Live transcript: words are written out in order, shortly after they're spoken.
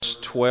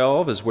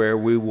12 is where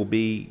we will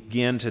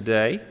begin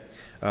today,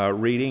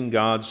 reading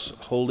God's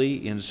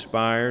holy,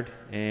 inspired,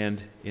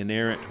 and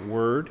inerrant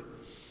Word.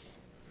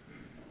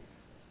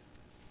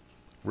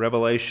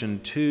 Revelation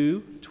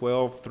 2,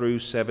 12 through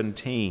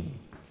 17.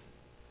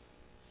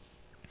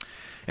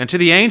 And to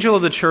the angel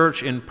of the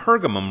church in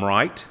Pergamum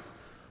write,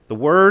 the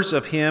words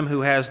of him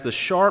who has the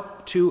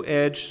sharp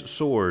two-edged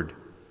sword.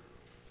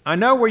 I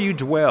know where you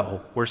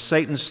dwell, where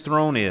Satan's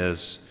throne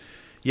is,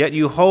 yet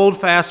you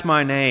hold fast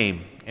my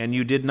name, and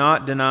you did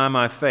not deny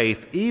my faith,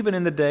 even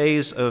in the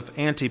days of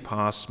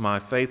Antipas,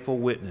 my faithful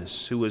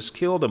witness, who was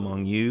killed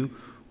among you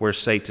where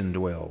Satan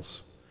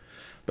dwells.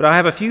 But I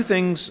have a few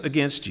things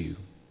against you.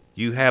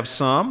 You have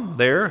some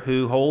there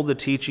who hold the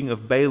teaching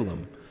of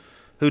Balaam,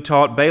 who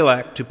taught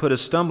Balak to put a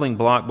stumbling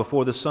block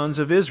before the sons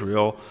of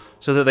Israel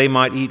so that they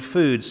might eat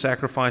food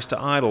sacrificed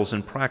to idols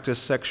and practice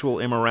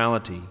sexual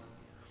immorality.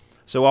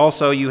 So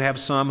also you have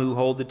some who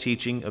hold the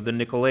teaching of the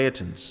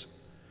Nicolaitans.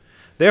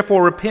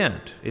 Therefore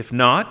repent. If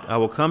not, I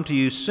will come to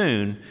you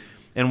soon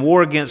and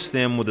war against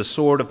them with the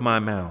sword of my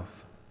mouth.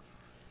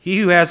 He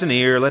who has an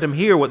ear, let him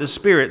hear what the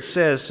Spirit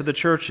says to the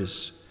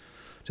churches.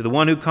 To the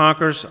one who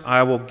conquers,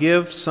 I will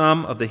give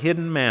some of the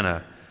hidden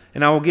manna,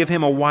 and I will give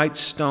him a white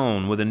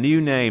stone with a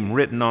new name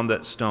written on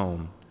that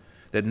stone,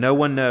 that no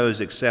one knows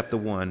except the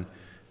one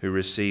who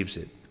receives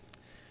it.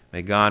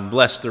 May God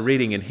bless the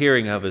reading and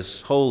hearing of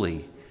His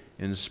holy,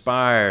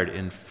 inspired,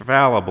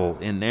 infallible,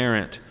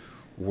 inerrant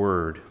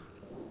Word.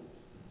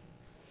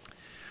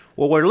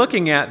 Well, we're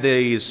looking at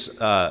these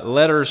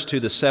letters to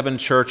the 7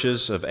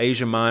 churches of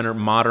Asia Minor,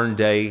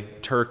 modern-day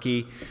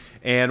Turkey,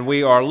 and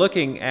we are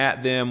looking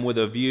at them with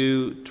a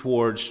view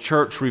towards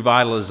church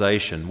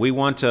revitalization. We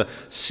want to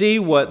see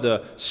what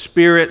the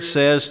Spirit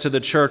says to the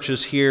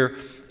churches here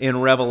in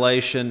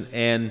Revelation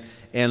and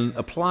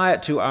apply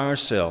it to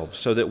ourselves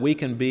so that we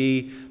can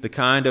be the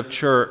kind of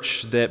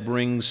church that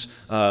brings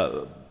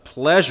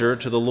pleasure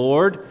to the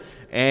Lord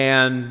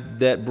and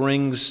that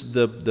brings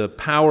the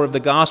power of the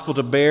gospel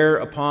to bear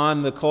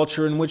upon the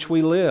culture in which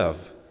we live.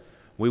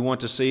 We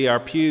want to see our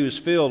pews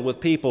filled with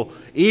people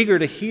eager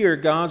to hear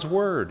God's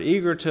Word,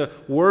 eager to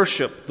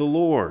worship the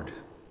Lord.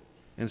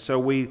 And so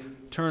we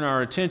turn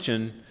our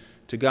attention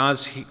to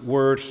God's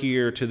Word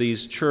here to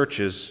these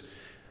churches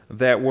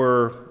that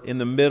were in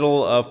the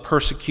middle of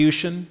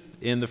persecution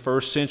in the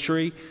first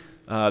century.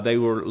 They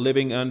were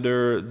living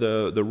under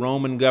the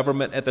Roman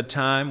government at the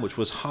time, which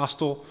was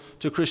hostile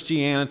to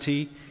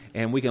Christianity.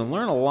 And we can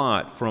learn a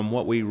lot from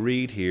what we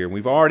read here.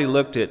 We've already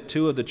looked at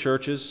 2 of the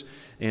churches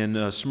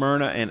in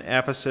Smyrna and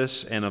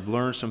Ephesus, and have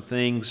learned some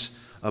things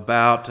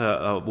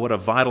about what a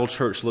vital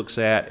church looks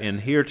at. And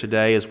here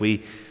today, as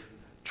we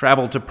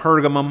travel to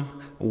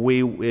Pergamum,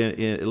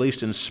 at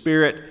least in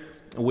spirit,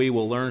 we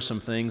will learn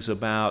some things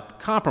about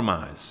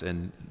compromise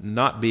and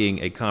not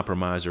being a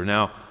compromiser.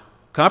 Now,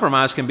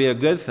 compromise can be a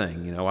good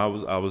thing. You know,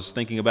 I was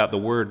thinking about the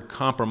word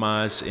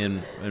compromise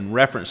in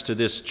reference to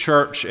this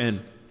church,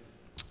 and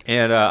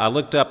I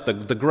looked up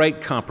the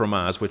Great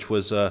Compromise, which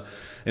was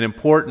an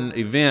important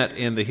event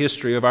in the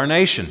history of our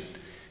nation.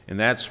 And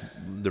that's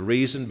the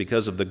reason,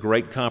 because of the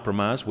Great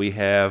Compromise, we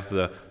have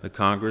the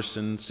Congress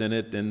and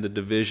Senate and the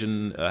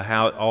division,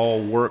 how it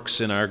all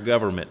works in our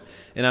government.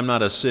 And I'm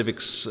not a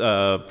civics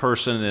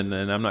person,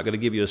 and I'm not going to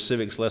give you a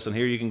civics lesson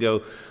here. You can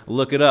go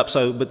look it up.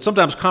 But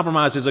sometimes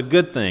compromise is a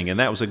good thing, and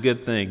that was a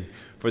good thing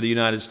for the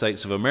United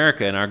States of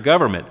America and our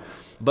government.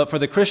 But for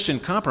the Christian,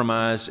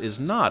 compromise is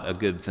not a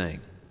good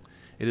thing.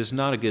 It is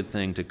not a good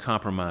thing to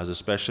compromise,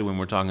 especially when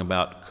we're talking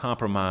about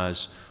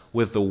compromise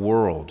with the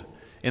world.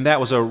 And that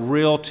was a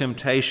real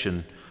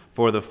temptation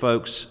for the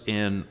folks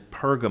in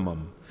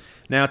Pergamum.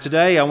 Now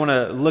today I want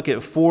to look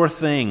at 4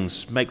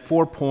 things, make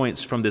 4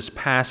 points from this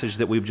passage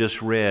that we've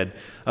just read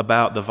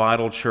about the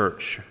vital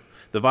church.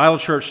 The vital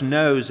church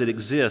knows it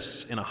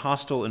exists in a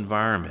hostile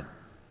environment.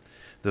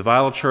 The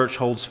vital church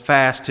holds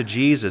fast to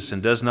Jesus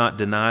and does not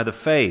deny the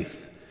faith.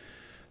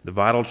 The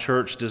vital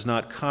church does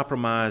not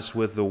compromise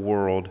with the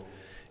world.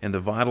 And the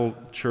vital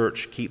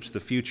church keeps the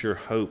future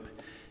hope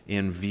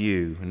in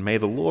view. And may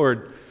the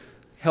Lord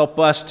help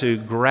us to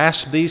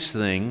grasp these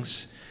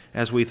things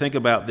as we think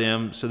about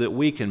them so that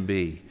we can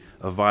be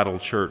a vital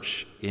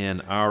church in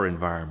our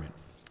environment.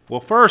 Well,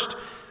 first,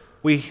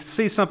 we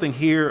see something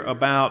here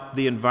about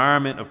the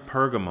environment of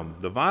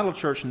Pergamum. The vital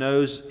church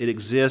knows it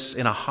exists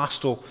in a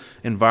hostile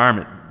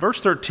environment. Verse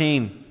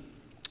 13,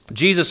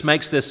 Jesus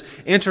makes this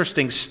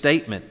interesting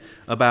statement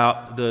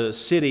about the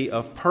city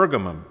of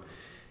Pergamum.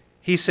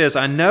 He says,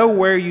 I know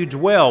where you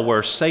dwell,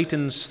 where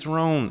Satan's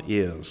throne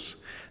is.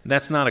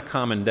 That's not a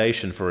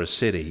commendation for a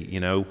city. You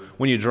know,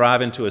 when you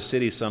drive into a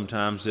city,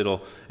 sometimes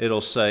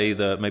it'll say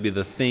maybe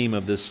the theme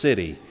of the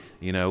city.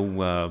 You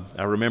know,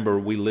 I remember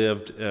we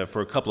lived for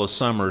a couple of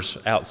summers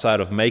outside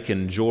of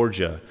Macon,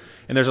 Georgia,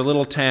 and there's a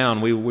little town.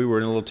 We were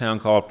in a little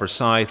town called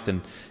Forsyth,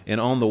 and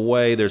on the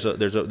way there was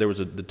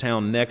the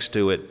town next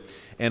to it,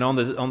 and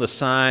on the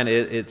sign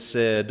it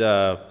said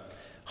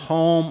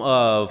home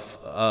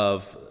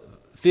of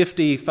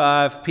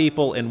 55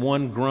 people and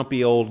one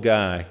grumpy old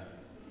guy.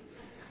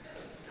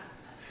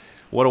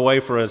 What a way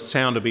for a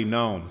town to be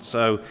known.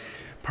 So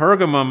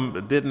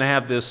Pergamum didn't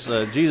have this,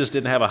 Jesus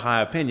didn't have a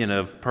high opinion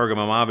of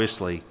Pergamum,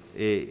 obviously.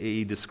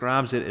 He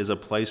describes it as a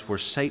place where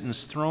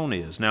Satan's throne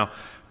is. Now,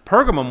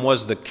 Pergamum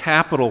was the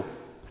capital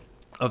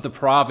of the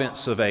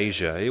province of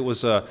Asia. It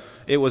was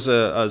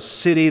a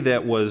city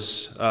that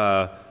was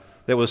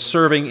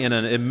serving in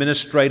an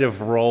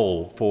administrative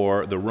role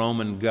for the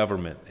Roman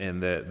government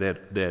and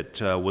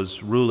that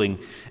was ruling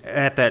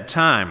at that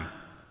time.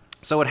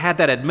 So it had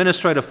that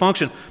administrative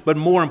function, but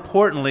more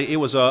importantly, it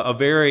was a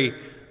very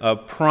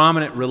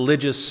prominent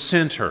religious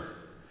center.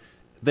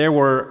 There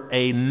were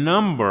a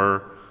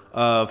number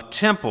of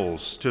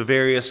temples to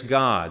various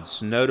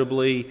gods,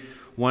 notably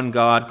one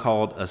god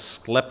called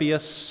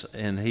Asclepius,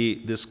 and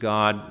this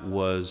god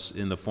was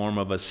in the form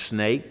of a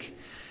snake.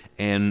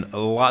 And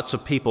lots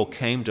of people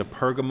came to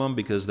Pergamum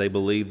because they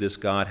believed this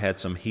god had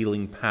some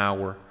healing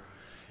power.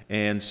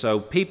 And so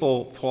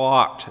people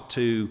flocked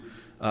to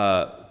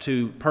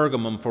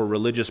Pergamum for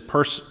religious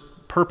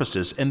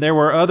purposes. And there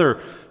were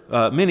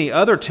many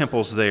other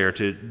temples there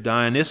to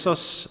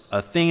Dionysus,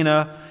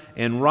 Athena,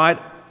 and right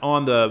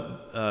on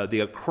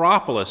the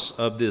Acropolis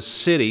of this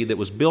city that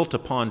was built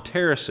upon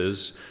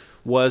terraces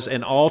was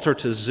an altar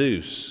to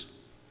Zeus.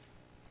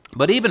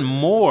 But even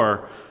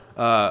more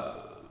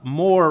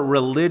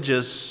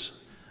religious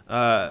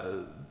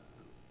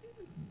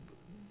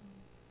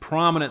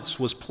prominence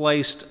was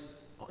placed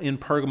in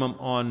Pergamum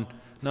on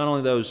not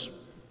only those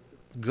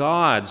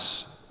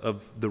gods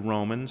of the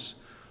Romans,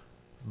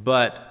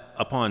 but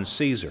upon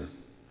Caesar.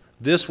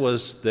 This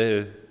was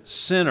the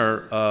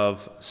center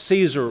of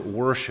Caesar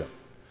worship.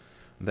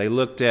 They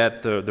looked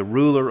at the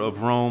ruler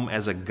of Rome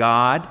as a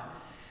god,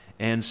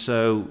 and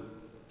so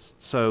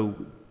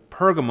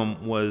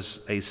Pergamum was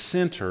a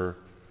center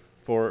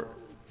for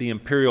the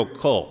imperial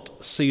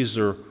cult,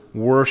 Caesar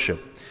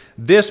worship.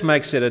 This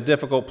makes it a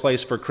difficult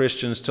place for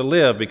Christians to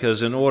live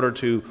because in order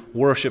to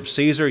worship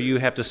Caesar, you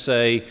have to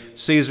say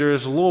Caesar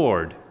is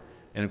Lord.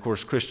 And of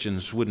course,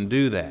 Christians wouldn't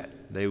do that.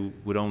 They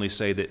would only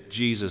say that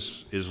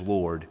Jesus is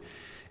Lord.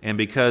 And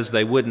because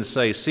they wouldn't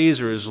say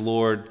Caesar is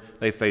Lord,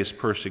 they face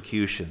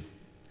persecution.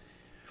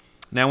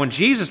 Now, when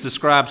Jesus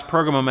describes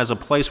Pergamum as a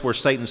place where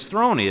Satan's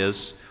throne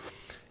is,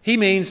 he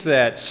means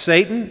that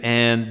Satan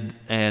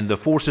and the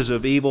forces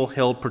of evil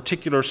held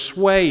particular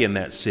sway in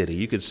that city.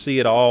 You could see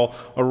it all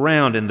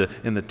around in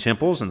the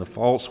temples and the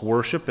false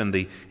worship and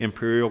the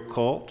imperial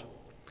cult.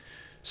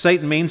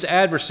 Satan means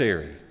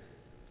adversary.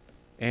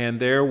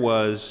 And there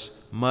was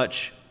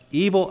much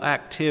evil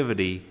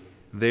activity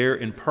there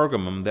in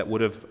Pergamum that would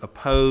have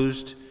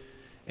opposed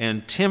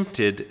and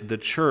tempted the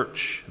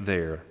church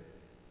there.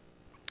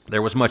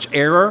 There was much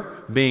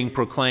error being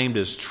proclaimed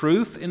as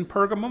truth in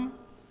Pergamum.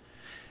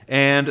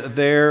 And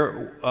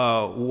there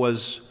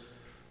was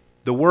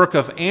the work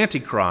of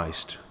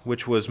Antichrist,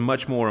 which was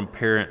much more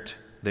apparent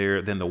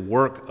there than the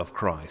work of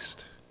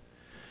Christ.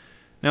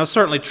 Now, it's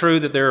certainly true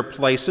that there are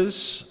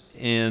places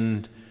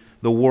in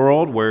the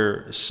world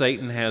where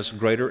Satan has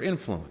greater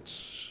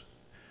influence.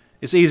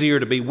 It's easier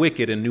to be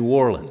wicked in New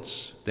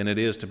Orleans than it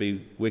is to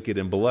be wicked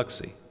in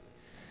Biloxi.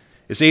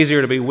 It's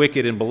easier to be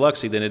wicked in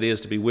Biloxi than it is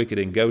to be wicked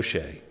in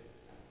Goshen.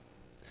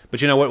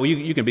 But you know what?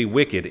 You can be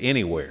wicked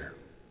anywhere.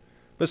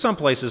 But some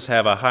places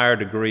have a higher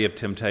degree of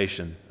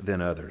temptation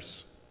than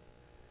others.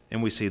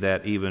 And we see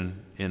that even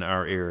in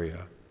our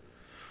area.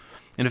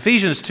 In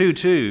Ephesians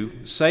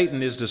 2:2,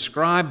 Satan is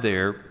described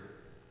there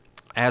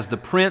as the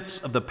prince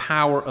of the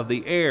power of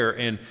the air.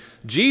 And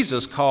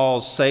Jesus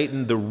calls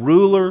Satan the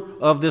ruler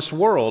of this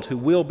world who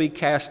will be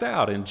cast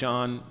out in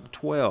John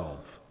 12.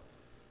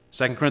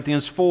 2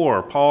 Corinthians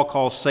 4, Paul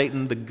calls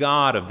Satan the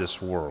god of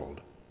this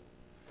world.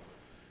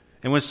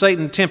 And when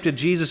Satan tempted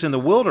Jesus in the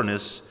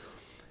wilderness,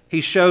 he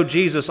showed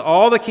Jesus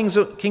all the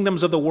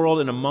kingdoms of the world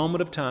in a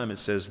moment of time, it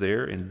says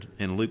there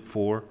in Luke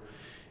 4.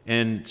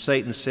 And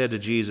Satan said to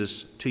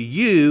Jesus, "To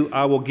you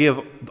I will give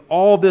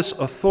all this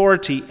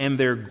authority and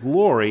their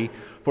glory,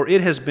 for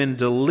it has been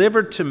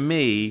delivered to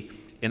me,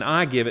 and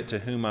I give it to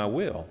whom I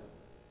will."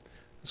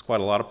 That's quite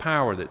a lot of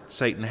power that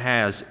Satan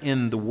has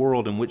in the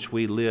world in which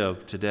we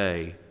live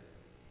today.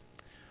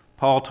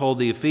 Paul told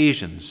the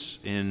Ephesians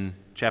in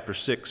chapter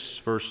 6,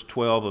 verse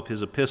 12 of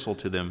his epistle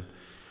to them,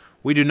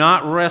 "We do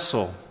not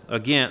wrestle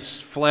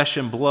against flesh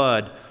and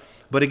blood,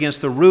 but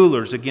against the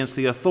rulers, against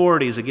the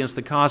authorities, against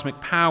the cosmic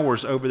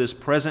powers over this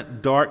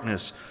present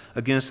darkness,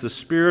 against the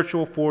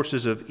spiritual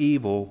forces of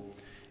evil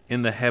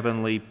in the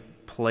heavenly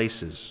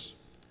places."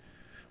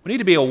 We need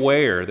to be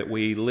aware that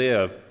we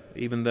live,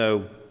 even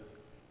though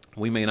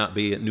we may not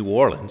be at New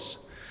Orleans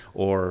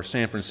or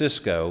San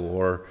Francisco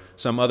or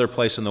some other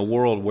place in the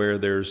world where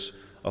there's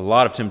a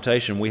lot of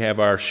temptation. We have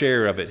our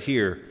share of it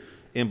here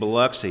in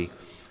Biloxi.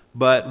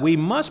 But we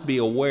must be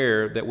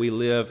aware that we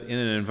live in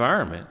an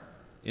environment,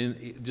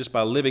 just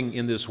by living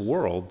in this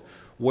world,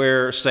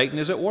 where Satan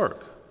is at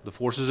work. The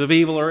forces of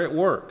evil are at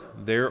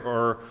work. There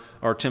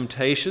are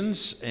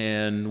temptations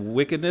and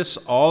wickedness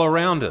all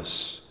around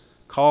us,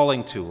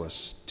 calling to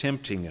us,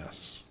 tempting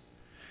us.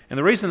 And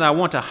the reason I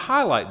want to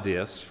highlight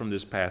this from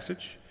this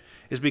passage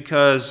is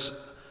because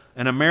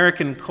An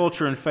American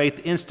Culture and Faith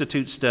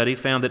Institute study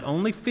found that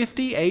only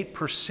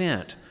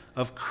 58%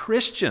 of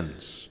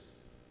Christians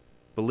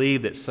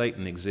believe that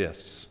Satan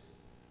exists.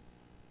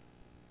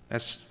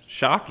 That's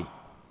shocking.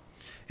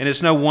 And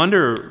it's no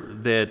wonder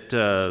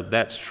that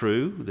that's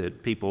true,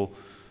 that people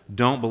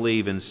don't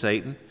believe in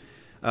Satan.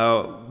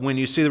 When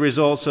you see the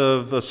results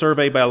of a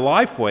survey by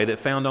Lifeway that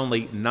found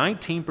only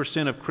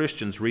 19% of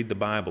Christians read the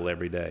Bible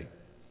every day.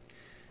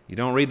 You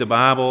don't read the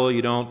Bible,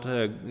 you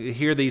don't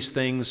hear these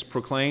things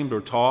proclaimed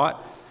or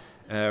taught.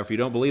 If you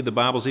don't believe the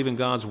Bible's even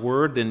God's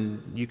Word,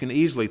 then you can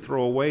easily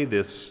throw away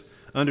this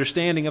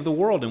understanding of the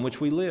world in which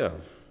we live.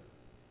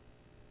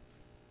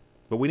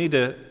 But we need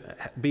to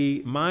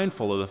be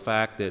mindful of the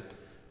fact that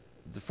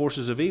the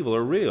forces of evil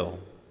are real,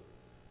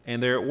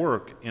 and they're at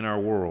work in our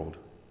world.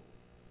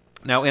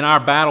 Now, in our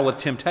battle with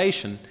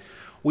temptation,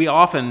 we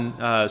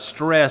often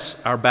stress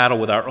our battle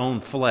with our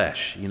own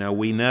flesh. You know,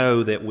 we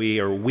know that we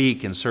are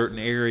weak in certain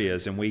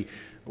areas, and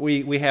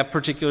we have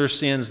particular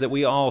sins that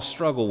we all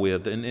struggle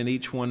with, and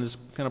each one is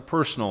kind of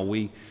personal.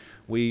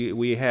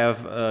 We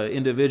have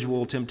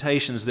individual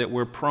temptations that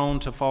we're prone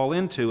to fall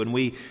into, and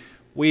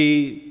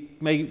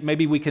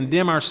maybe we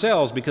condemn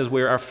ourselves because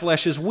our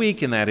flesh is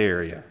weak in that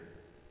area.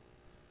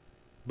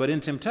 But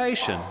in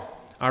temptation,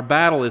 our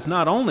battle is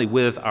not only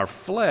with our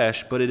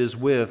flesh, but it is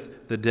with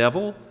the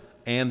devil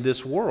and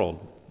this world,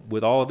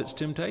 with all of its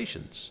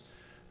temptations.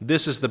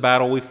 This is the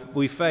battle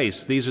we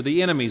face. These are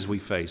the enemies we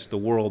face, the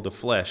world, the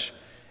flesh,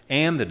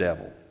 and the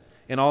devil.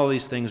 And all of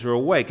these things are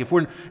awake. If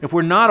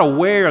we're not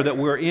aware that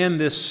we're in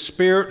this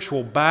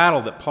spiritual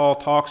battle that Paul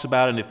talks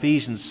about in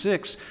Ephesians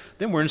 6,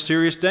 then we're in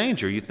serious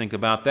danger. You think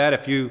about that.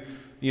 If you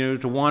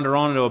to wander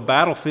on into a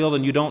battlefield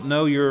and you don't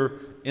know you're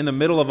in the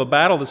middle of a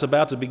battle that's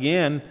about to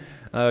begin,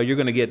 you're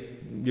going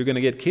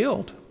to get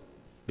killed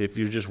if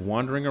you're just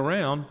wandering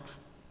around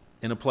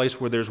in a place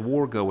where there's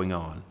war going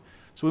on.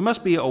 So we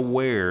must be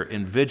aware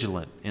and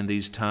vigilant in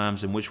these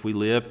times in which we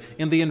live,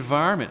 in the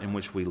environment in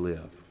which we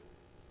live.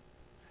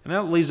 And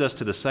that leads us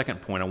to the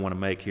second point I want to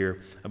make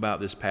here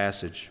about this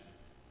passage.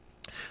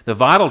 The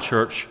vital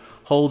church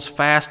holds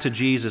fast to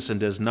Jesus and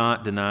does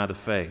not deny the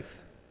faith.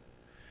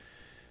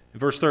 In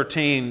verse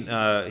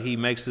 13, he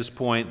makes this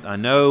point, I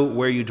know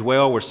where you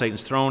dwell, where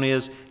Satan's throne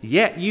is,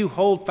 yet you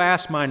hold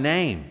fast my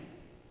name,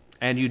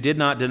 and you did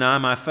not deny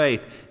my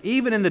faith,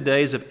 even in the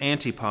days of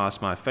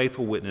Antipas, my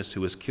faithful witness, who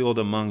was killed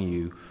among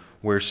you,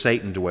 where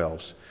Satan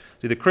dwells.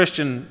 See, the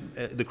Christians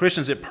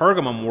at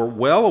Pergamum were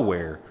well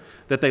aware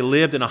that they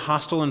lived in a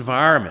hostile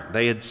environment.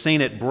 They had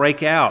seen it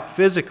break out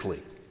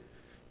physically.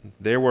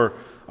 There were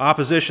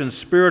opposition,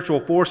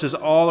 spiritual forces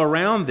all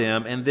around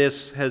them, and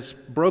this has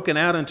broken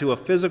out into a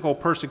physical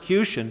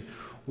persecution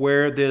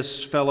where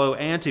this fellow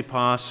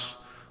Antipas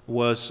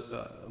was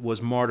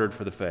martyred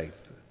for the faith.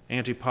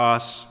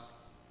 Antipas,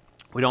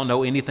 we don't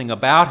know anything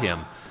about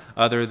him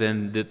other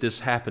than that this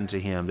happened to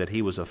him, that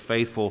he was a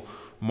faithful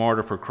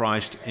martyr for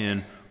Christ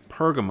in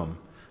Pergamum.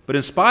 But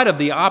in spite of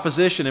the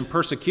opposition and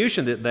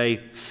persecution that they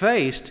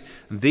faced,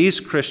 these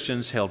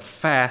Christians held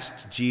fast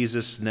to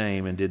Jesus'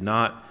 name and did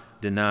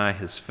not deny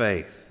his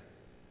faith.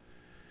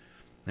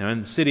 Now,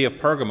 in the city of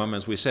Pergamum,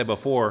 as we said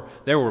before,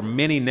 there were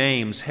many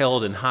names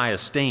held in high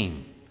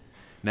esteem.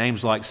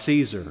 Names like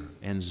Caesar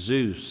and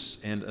Zeus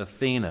and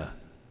Athena.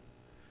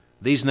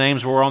 These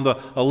names were on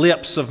the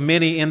lips of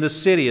many in the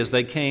city as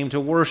they came to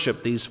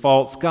worship these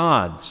false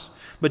gods.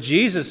 But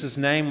Jesus'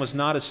 name was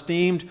not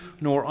esteemed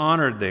nor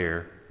honored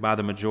there by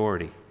the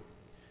majority.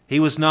 He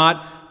was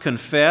not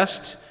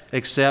confessed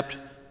except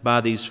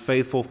by these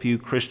faithful few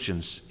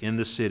Christians in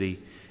the city,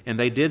 and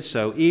they did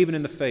so even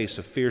in the face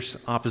of fierce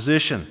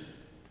opposition.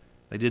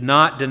 They did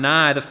not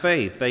deny the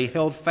faith. They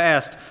held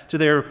fast to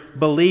their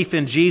belief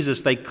in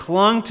Jesus. They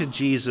clung to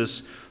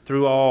Jesus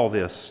through all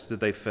this that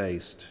they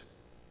faced.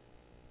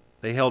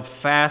 They held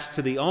fast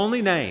to the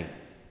only name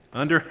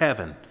under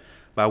heaven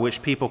by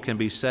which people can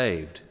be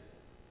saved.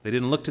 They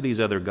didn't look to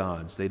these other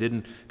gods. They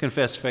didn't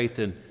confess faith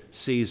in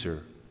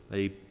Caesar.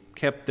 They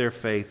kept their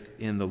faith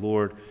in the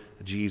Lord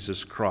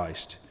Jesus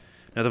Christ.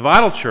 Now, the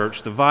vital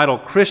church, the vital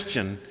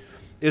Christian,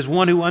 is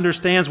one who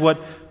understands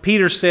what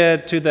Peter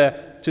said to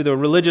the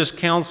religious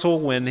council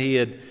when he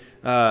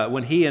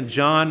and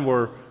John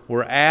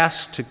were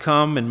asked to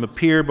come and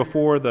appear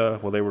before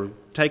they were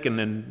taken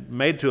and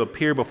made to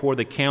appear before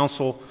the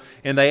council,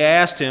 and they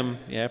asked him,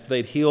 after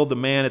they'd healed the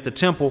man at the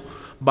temple,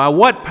 by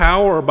what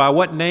power or by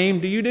what name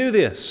do you do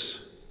this?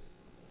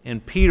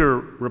 And Peter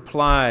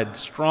replied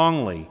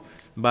strongly,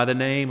 by the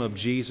name of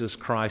Jesus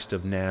Christ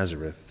of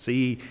Nazareth.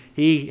 See,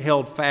 he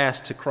held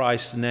fast to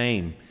Christ's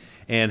name,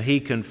 and he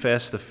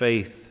confessed the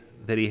faith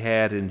that he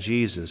had in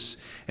Jesus.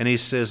 And he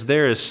says,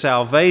 there is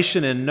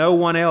salvation in no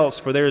one else,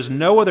 for there is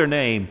no other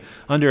name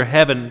under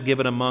heaven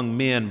given among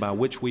men by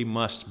which we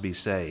must be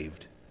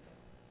saved.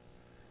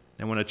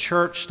 And when a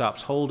church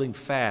stops holding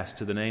fast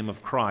to the name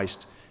of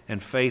Christ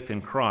and faith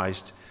in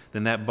Christ,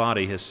 then that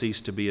body has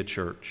ceased to be a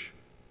church.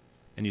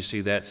 And you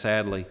see that,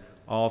 sadly,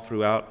 all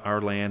throughout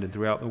our land and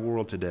throughout the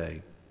world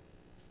today.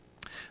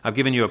 I've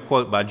given you a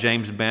quote by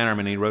James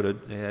Bannerman. He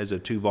has a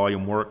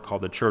 2-volume work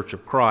called The Church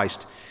of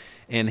Christ.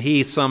 And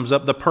he sums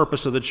up the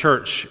purpose of the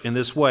church in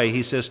this way.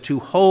 He says, to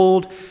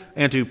hold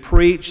and to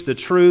preach the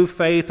true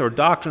faith or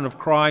doctrine of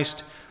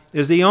Christ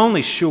is the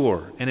only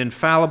sure and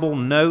infallible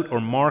note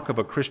or mark of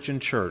a Christian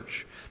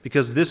church,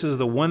 because this is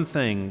the one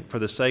thing for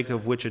the sake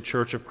of which a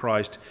church of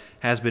Christ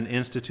has been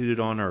instituted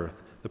on earth.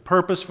 The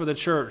purpose for the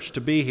church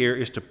to be here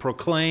is to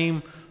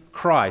proclaim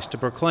Christ, to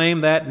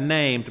proclaim that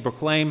name, to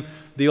proclaim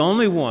the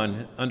only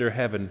one under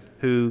heaven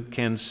who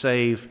can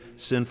save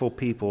sinful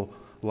people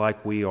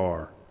like we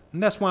are.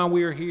 And that's why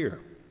we are here.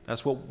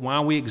 That's why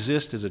we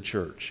exist as a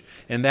church.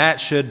 And that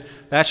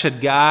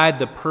should guide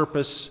the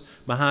purpose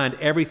behind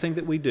everything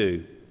that we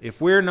do. If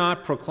we're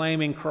not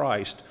proclaiming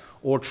Christ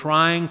or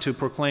trying to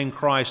proclaim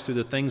Christ through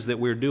the things that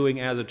we're doing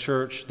as a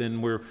church,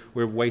 then we're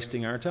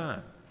wasting our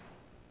time.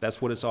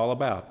 That's what it's all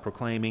about,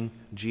 proclaiming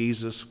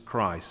Jesus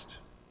Christ.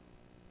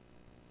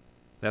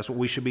 That's what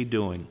we should be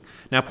doing.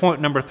 Now,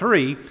 point number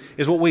 3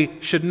 is what we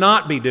should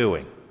not be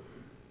doing.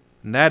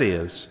 And that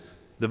is,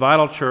 the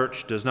vital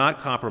church does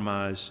not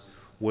compromise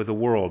with the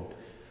world.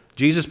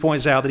 Jesus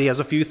points out that he has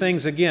a few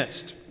things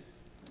against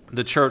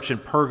the church in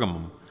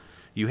Pergamum.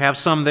 You have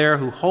some there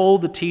who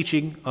hold the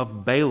teaching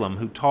of Balaam,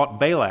 who taught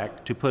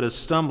Balak to put a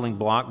stumbling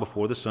block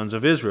before the sons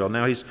of Israel.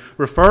 Now he's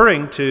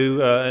referring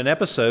to an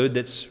episode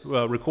that's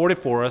recorded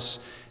for us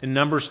in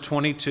Numbers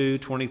 22,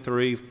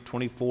 23,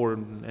 24,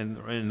 and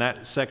in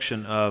that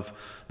section of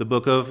the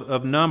book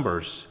of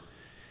Numbers.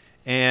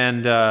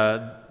 And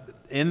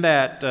in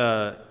that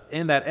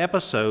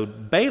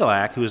episode,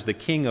 Balak, who is the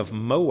king of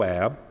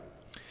Moab,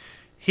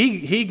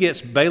 he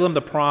gets Balaam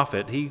the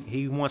prophet.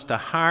 He wants to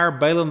hire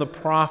Balaam the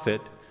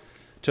prophet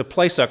to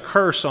place a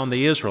curse on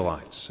the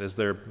Israelites as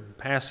they're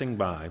passing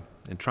by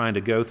and trying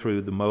to go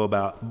through the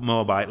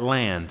Moabite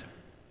land.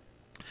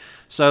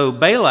 So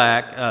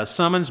Balak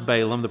summons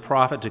Balaam the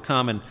prophet to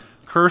come and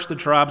curse the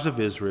tribes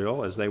of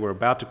Israel as they were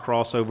about to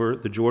cross over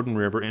the Jordan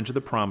River into the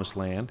Promised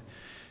Land.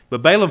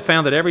 But Balaam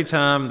found that every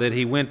time that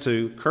he went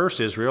to curse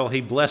Israel,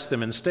 he blessed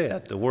them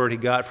instead. The word he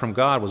got from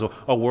God was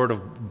a word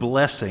of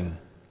blessing.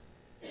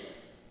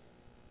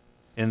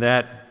 And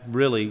that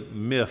really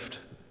miffed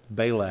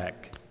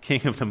Balak,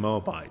 king of the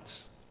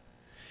Moabites.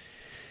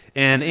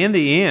 And in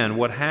the end,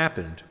 what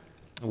happened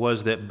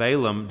was that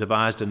Balaam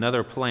devised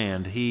another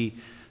plan. He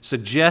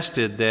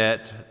suggested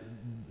that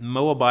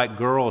Moabite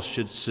girls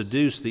should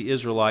seduce the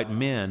Israelite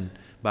men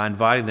by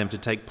inviting them to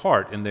take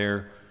part in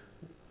their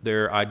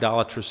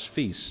idolatrous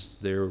feasts,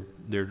 their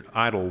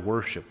idol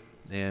worship,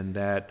 and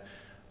that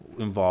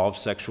involved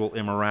sexual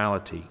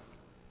immorality.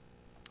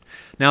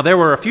 Now, there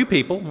were a few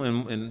people,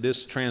 and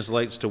this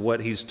translates to what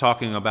he's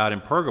talking about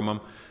in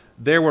Pergamum.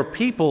 There were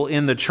people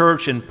in the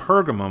church in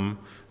Pergamum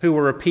who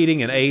were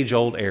repeating an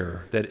age-old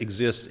error that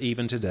exists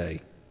even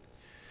today.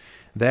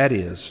 That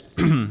is,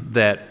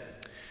 that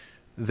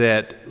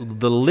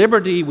the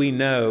liberty we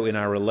know in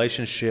our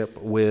relationship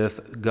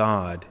with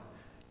God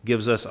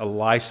gives us a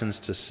license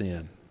to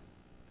sin.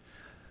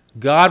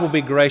 God will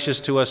be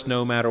gracious to us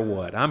no matter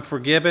what. I'm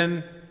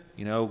forgiven.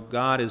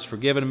 God has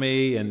forgiven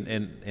me,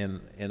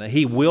 and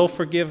He will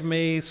forgive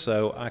me,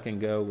 so I can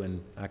go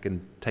and I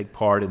can take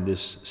part in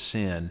this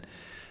sin.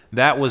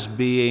 That was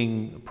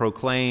being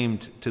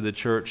proclaimed to the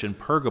church in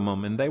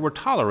Pergamum, and they were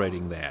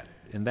tolerating that.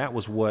 And that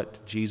was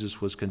what Jesus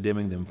was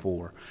condemning them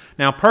for.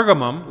 Now,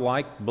 Pergamum,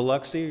 like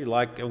Biloxi,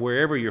 like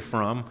wherever you're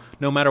from,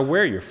 no matter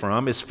where you're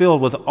from, is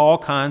filled with all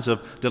kinds of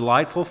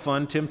delightful,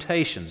 fun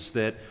temptations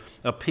that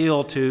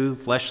appeal to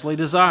fleshly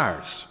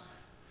desires.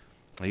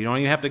 You don't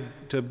even have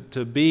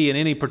to be in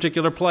any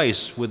particular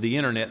place with the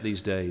internet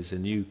these days,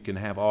 and you can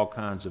have all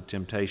kinds of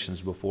temptations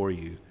before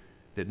you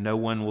that no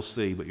one will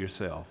see but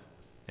yourself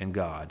and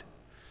God.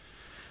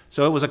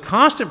 So it was a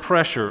constant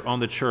pressure on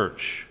the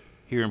church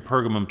here in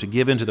Pergamum to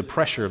give in to the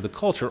pressure of the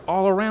culture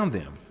all around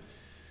them.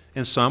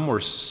 And some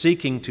were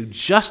seeking to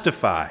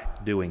justify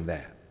doing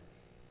that.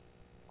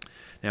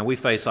 Now, we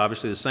face,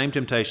 obviously, the same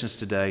temptations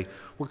today.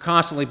 We're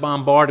constantly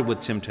bombarded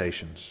with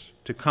temptations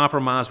to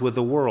compromise with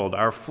the world,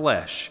 our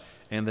flesh,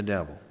 and the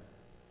devil.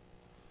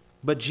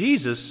 But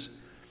Jesus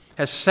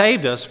has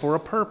saved us for a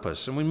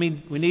purpose, and we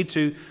need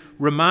to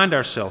remind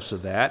ourselves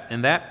of that,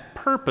 and that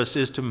purpose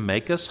is to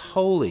make us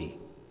holy,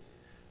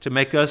 to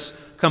make us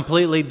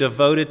completely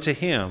devoted to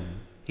Him.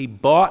 He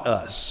bought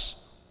us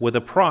with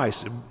a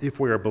price if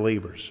we are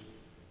believers.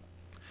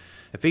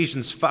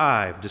 Ephesians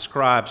 5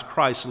 describes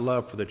Christ's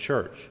love for the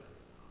church.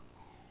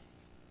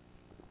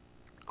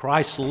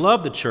 Christ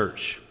loved the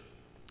church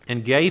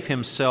and gave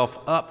Himself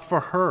up for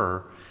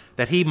her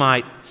that He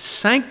might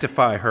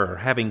sanctify her,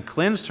 having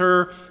cleansed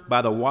her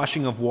by the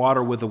washing of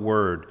water with the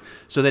word,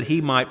 so that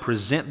He might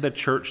present the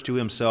church to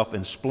Himself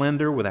in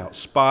splendor, without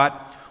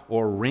spot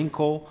or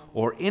wrinkle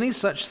or any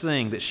such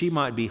thing, that she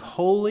might be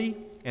holy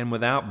and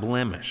without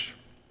blemish.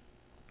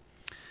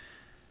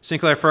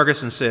 Sinclair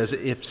Ferguson says,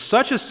 if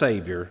such a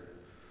Savior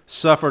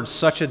suffered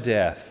such a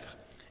death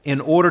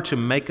in order to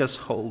make us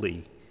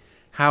holy,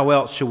 how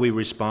else should we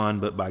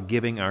respond but by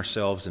giving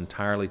ourselves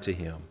entirely to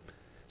Him?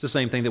 It's the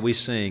same thing that we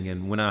sing,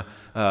 and when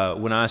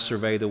I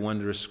survey the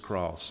wondrous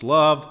cross.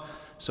 Love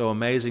so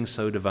amazing,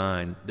 so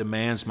divine,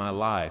 demands my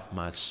life,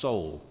 my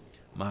soul,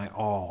 my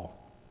all.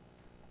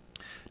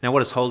 Now, what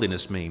does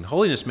holiness mean?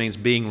 Holiness means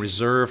being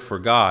reserved for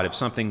God. If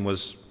something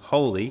was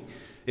holy,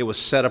 it was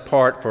set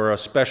apart for a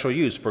special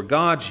use, for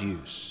God's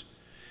use.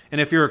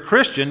 And if you're a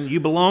Christian, you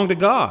belong to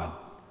God.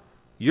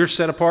 You're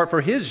set apart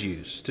for His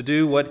use, to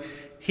do what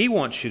He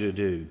wants you to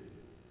do.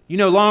 You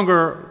no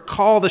longer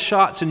call the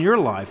shots in your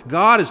life.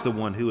 God is the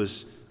one who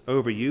is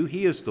over you.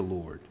 He is the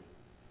Lord.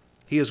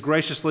 He has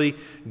graciously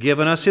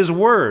given us His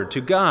Word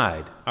to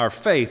guide our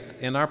faith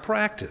and our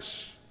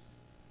practice.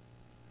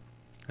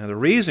 Now, the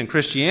reason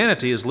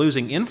Christianity is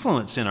losing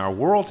influence in our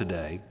world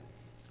today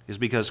is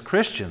because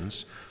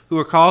Christians who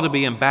are called to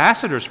be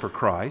ambassadors for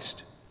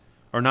Christ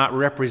are not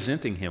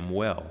representing Him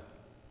well.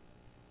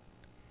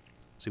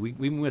 See,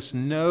 we must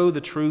know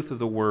the truth of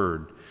the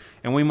Word,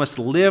 and we must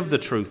live the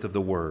truth of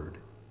the Word.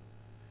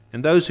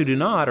 And those who do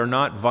not are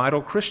not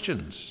vital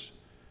Christians,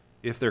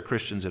 if they're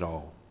Christians at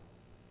all.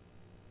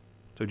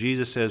 So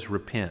Jesus says,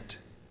 repent.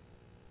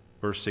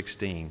 Verse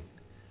 16.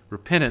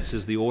 Repentance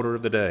is the order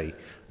of the day.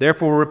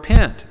 Therefore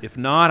repent. If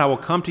not, I will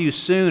come to you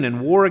soon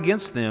and war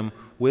against them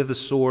with the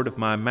sword of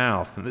my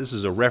mouth. And this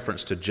is a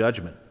reference to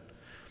judgment.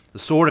 The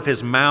sword of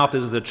His mouth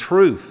is the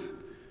truth.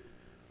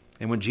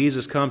 And when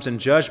Jesus comes in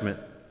judgment,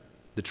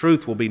 the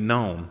truth will be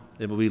known.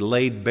 It will be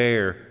laid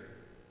bare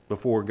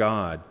before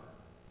God.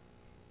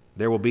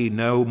 There will be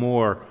no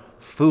more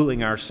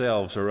fooling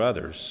ourselves or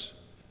others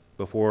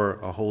before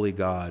a holy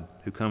God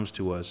who comes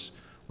to us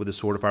with the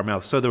sword of our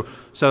mouth.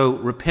 So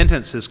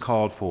repentance is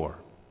called for.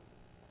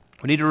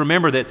 We need to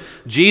remember that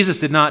Jesus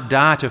did not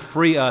die to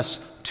free us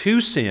to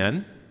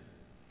sin.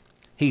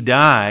 He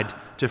died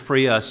to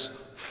free us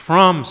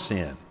from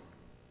sin.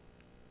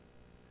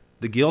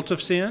 The guilt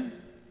of sin,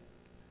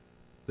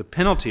 the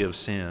penalty of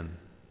sin.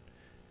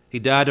 He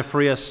died to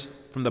free us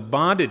from the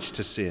bondage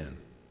to sin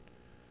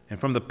and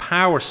from the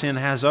power sin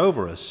has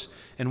over us.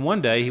 And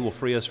one day He will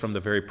free us from the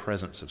very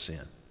presence of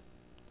sin.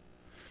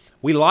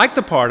 We like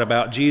the part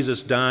about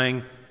Jesus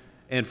dying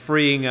and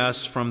freeing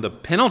us from the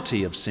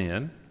penalty of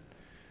sin.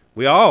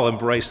 We all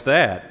embrace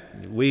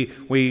that. We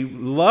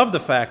love the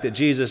fact that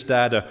Jesus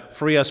died to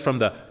free us from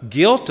the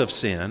guilt of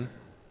sin.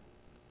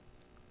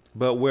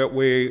 But what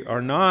we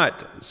are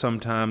not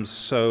sometimes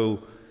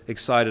so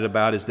excited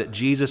about is that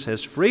Jesus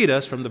has freed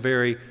us from the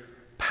very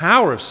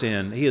power of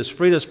sin. He has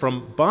freed us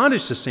from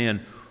bondage to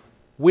sin.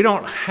 We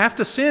don't have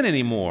to sin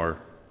anymore.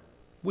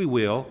 We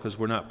will, because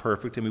we're not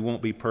perfect, and we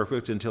won't be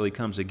perfect until He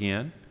comes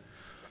again.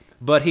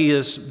 But He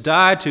has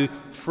died to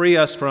free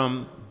us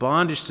from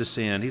bondage to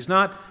sin. He's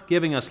not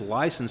giving us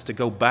license to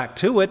go back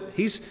to it.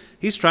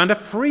 He's trying to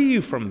free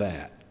you from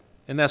that.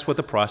 And that's what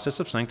the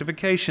process of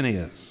sanctification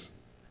is.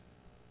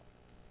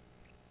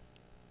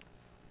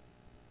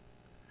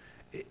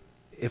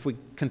 If we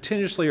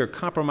continuously are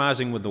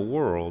compromising with the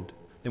world,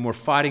 then we're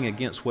fighting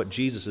against what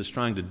Jesus is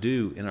trying to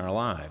do in our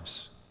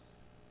lives.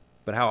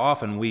 But how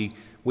often we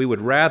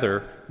would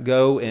rather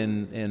go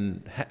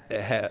and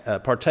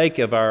partake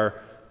of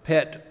our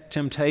pet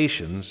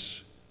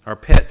temptations, our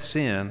pet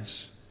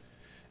sins,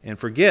 and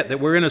forget that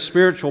we're in a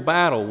spiritual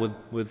battle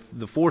with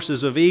the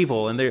forces of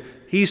evil, and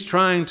He's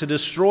trying to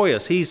destroy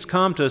us. He's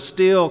come to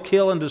steal,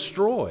 kill, and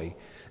destroy.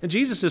 And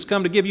Jesus has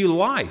come to give you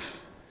life,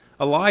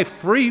 a life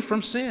free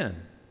from sin.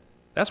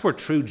 That's where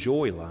true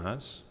joy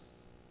lies,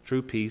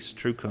 true peace,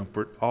 true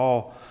comfort,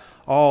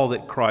 all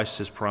that Christ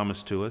has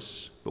promised to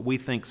us. But we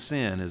think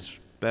sin is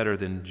better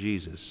than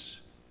Jesus.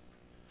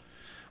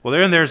 Well,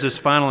 there's this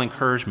final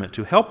encouragement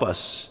to help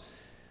us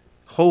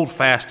hold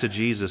fast to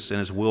Jesus and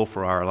His will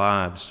for our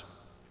lives.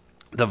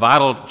 The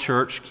vital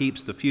church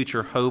keeps the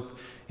future hope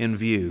in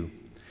view.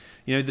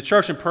 You know, the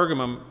church in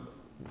Pergamum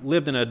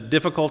lived in a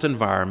difficult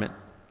environment,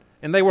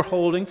 and they were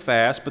holding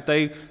fast, but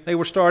they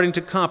were starting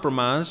to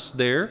compromise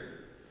there.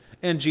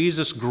 And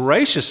Jesus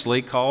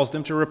graciously calls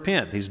them to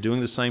repent. He's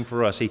doing the same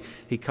for us.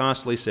 He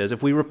constantly says,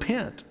 if we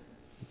repent,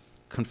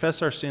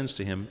 confess our sins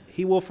to Him,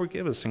 He will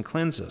forgive us and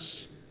cleanse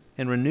us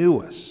and renew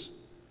us.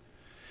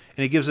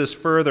 And He gives us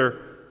further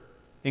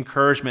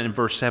encouragement in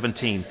verse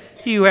 17.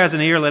 He who has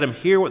an ear, let him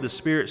hear what the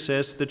Spirit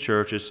says to the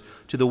churches.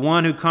 To the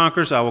one who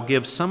conquers, I will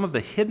give some of the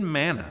hidden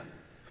manna,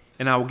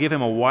 and I will give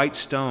him a white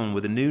stone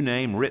with a new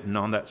name written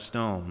on that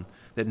stone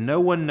that no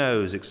one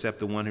knows except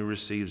the one who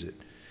receives it.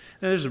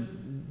 Now, there's a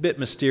bit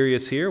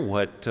mysterious here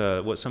what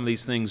some of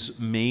these things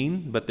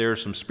mean, but there are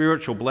some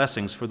spiritual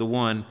blessings for the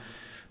one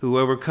who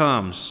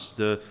overcomes.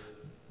 The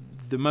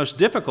most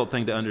difficult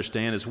thing to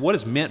understand is what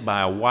is meant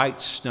by a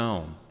white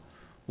stone.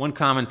 One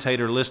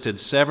commentator listed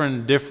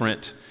 7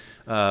 different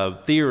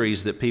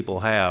theories that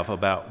people have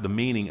about the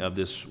meaning of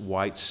this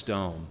white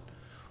stone.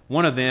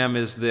 One of them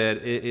is that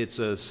it's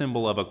a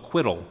symbol of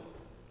acquittal.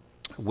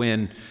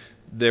 When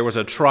there was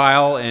a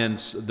trial and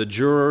the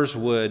jurors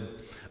would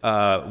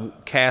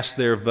cast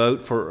their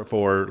vote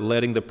for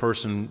letting the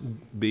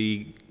person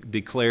be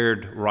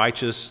declared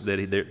righteous,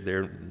 that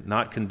they're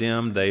not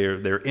condemned,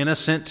 they're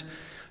innocent,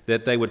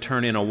 that they would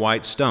turn in a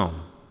white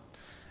stone.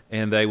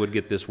 And they would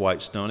get this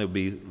white stone. It would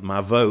be, my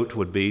vote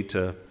would be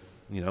to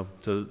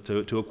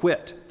to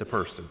acquit the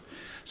person.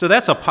 So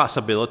that's a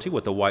possibility,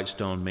 what the white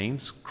stone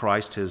means.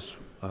 Christ has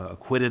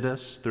acquitted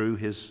us through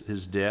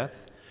his death.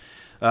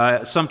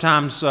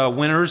 Sometimes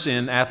winners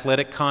in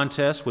athletic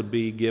contests would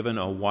be given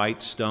a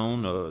white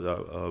stone,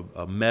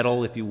 a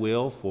medal, if you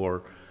will,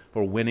 for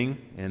winning.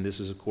 And this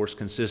is, of course,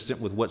 consistent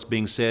with what's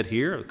being said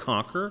here, a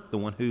conqueror, the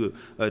one who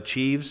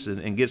achieves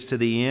and gets to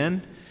the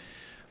end.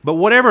 But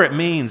whatever it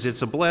means,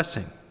 it's a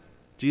blessing.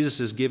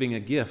 Jesus is giving a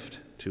gift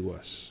to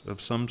us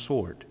of some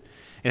sort.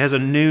 It has a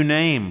new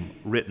name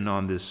written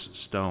on this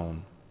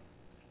stone.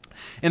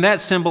 And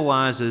that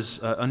symbolizes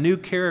a new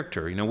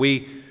character.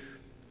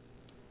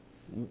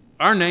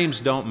 Our names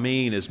don't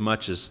mean as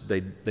much as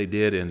they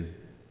did in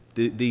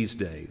these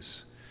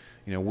days.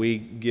 We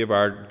give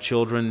our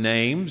children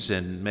names,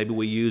 and maybe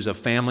we use a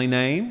family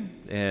name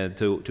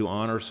to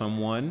honor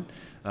someone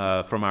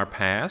from our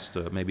past,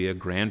 maybe a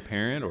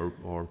grandparent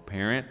or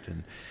parent,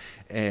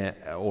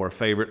 or a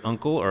favorite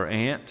uncle or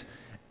aunt,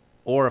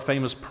 or a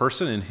famous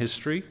person in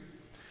history.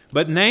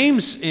 But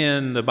names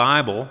in the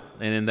Bible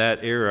and in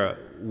that era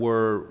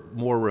were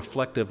more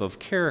reflective of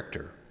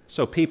character.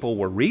 So people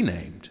were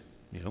renamed.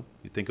 You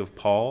think of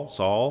Paul,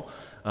 Saul,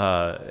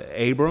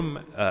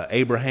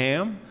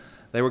 Abraham.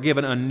 They were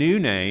given a new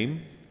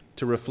name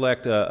to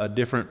reflect a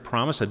different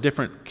promise, a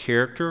different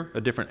character,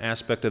 a different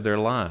aspect of their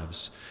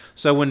lives.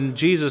 So when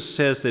Jesus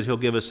says that he'll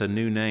give us a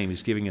new name,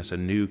 he's giving us a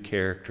new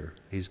character.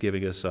 He's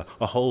giving us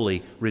a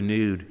holy,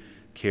 renewed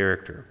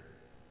character.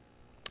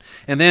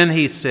 And then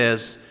he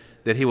says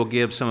that he will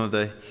give some of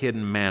the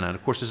hidden manna. And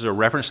of course, this is a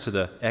reference to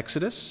the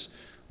Exodus,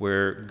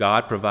 where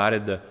God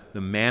provided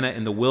the manna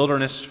in the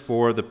wilderness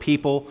for the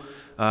people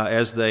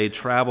as they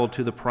traveled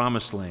to the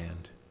promised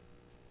land.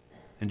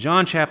 In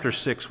John chapter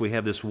 6, we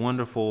have this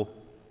wonderful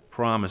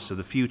promise of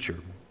the future,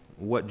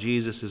 what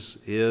Jesus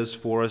is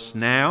for us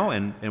now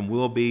and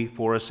will be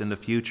for us in the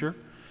future.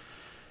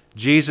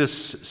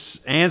 Jesus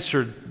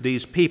answered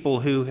these people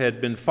who had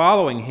been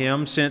following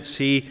him since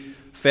he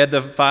fed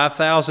the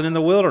 5,000 in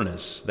the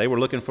wilderness. They were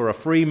looking for a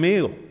free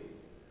meal.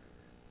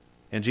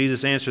 And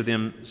Jesus answered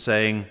them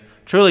saying,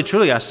 "Truly,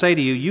 truly, I say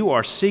to you, you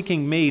are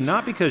seeking me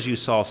not because you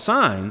saw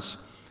signs,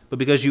 but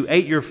because you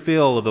ate your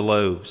fill of the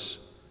loaves.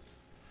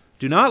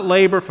 Do not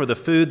labor for the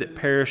food that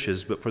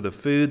perishes, but for the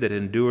food that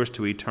endures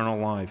to eternal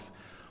life,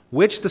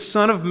 which the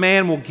Son of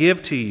Man will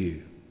give to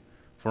you.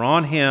 For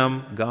on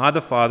him God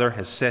the Father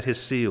has set his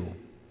seal."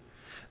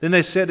 Then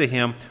they said to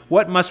him,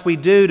 "What must we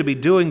do to be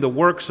doing the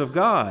works of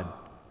God?"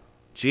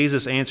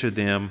 Jesus answered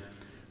them,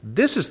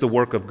 "This is the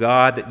work of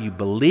God, that you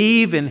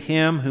believe in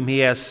him whom he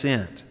has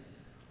sent."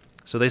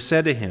 So they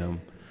said to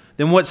him,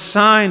 "Then what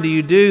sign do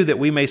you do that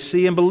we may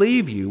see and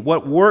believe you?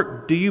 What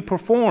work do you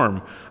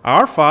perform?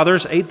 Our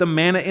fathers ate the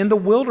manna in the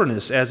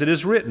wilderness, as it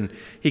is written,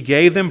 he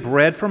gave them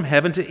bread from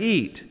heaven to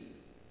eat."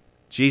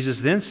 Jesus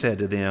then said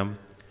to them,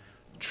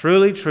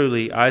 "Truly,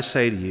 truly, I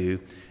say to you,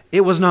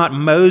 it was not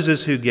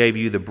Moses who gave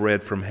you the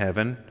bread from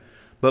heaven,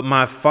 but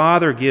my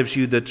Father gives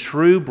you the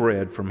true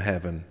bread from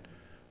heaven.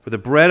 For the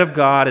bread of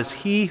God is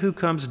he who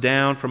comes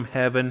down from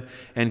heaven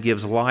and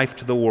gives life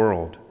to the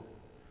world."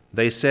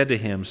 They said to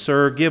him,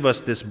 "Sir, give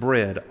us this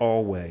bread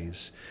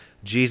always."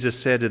 Jesus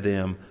said to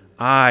them,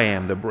 "I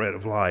am the bread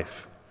of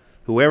life.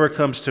 Whoever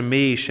comes to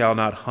me shall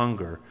not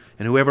hunger,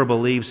 and whoever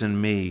believes in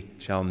me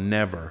shall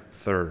never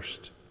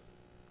thirst."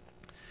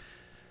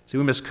 See,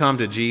 we must come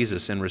to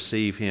Jesus and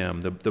receive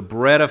him, the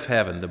bread of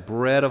heaven, the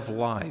bread of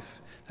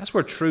life. That's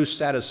where true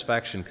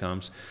satisfaction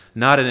comes,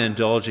 not in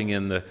indulging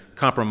in the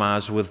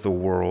compromise with the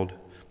world,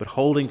 but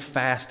holding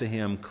fast to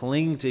him,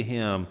 clinging to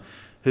him,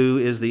 who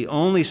is the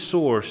only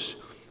source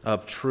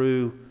of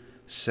true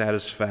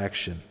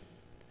satisfaction.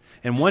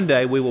 And one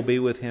day we will be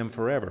with him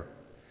forever.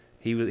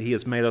 He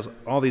has made us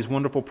all these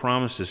wonderful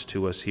promises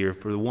to us here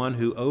for the one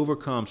who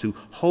overcomes, who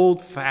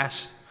hold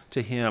fast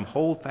to him,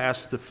 hold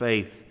fast to the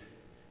faith.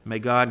 May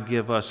God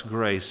give us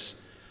grace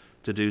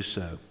to do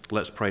so.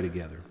 Let's pray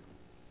together.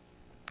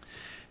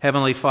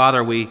 Heavenly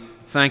Father, we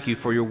thank you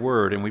for your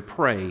word, and we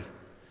pray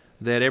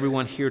that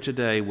everyone here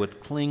today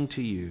would cling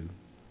to you,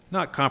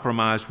 not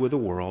compromise with the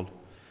world,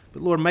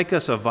 but Lord, make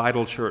us a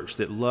vital church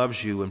that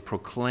loves you and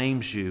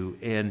proclaims you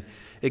and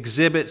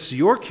exhibits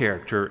your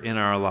character in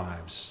our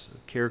lives,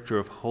 a character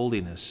of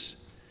holiness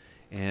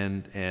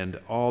and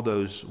all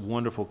those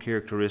wonderful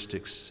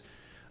characteristics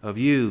of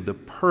you, the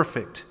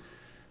perfect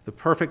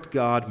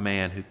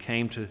God-man who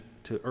came to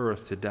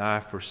earth to die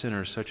for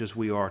sinners such as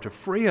we are, to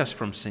free us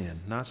from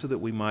sin, not so that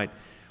we might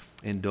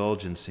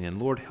indulge in sin.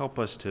 Lord, help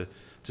us to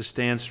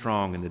stand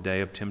strong in the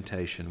day of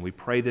temptation. We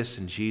pray this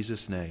in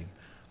Jesus' name.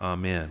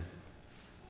 Amen.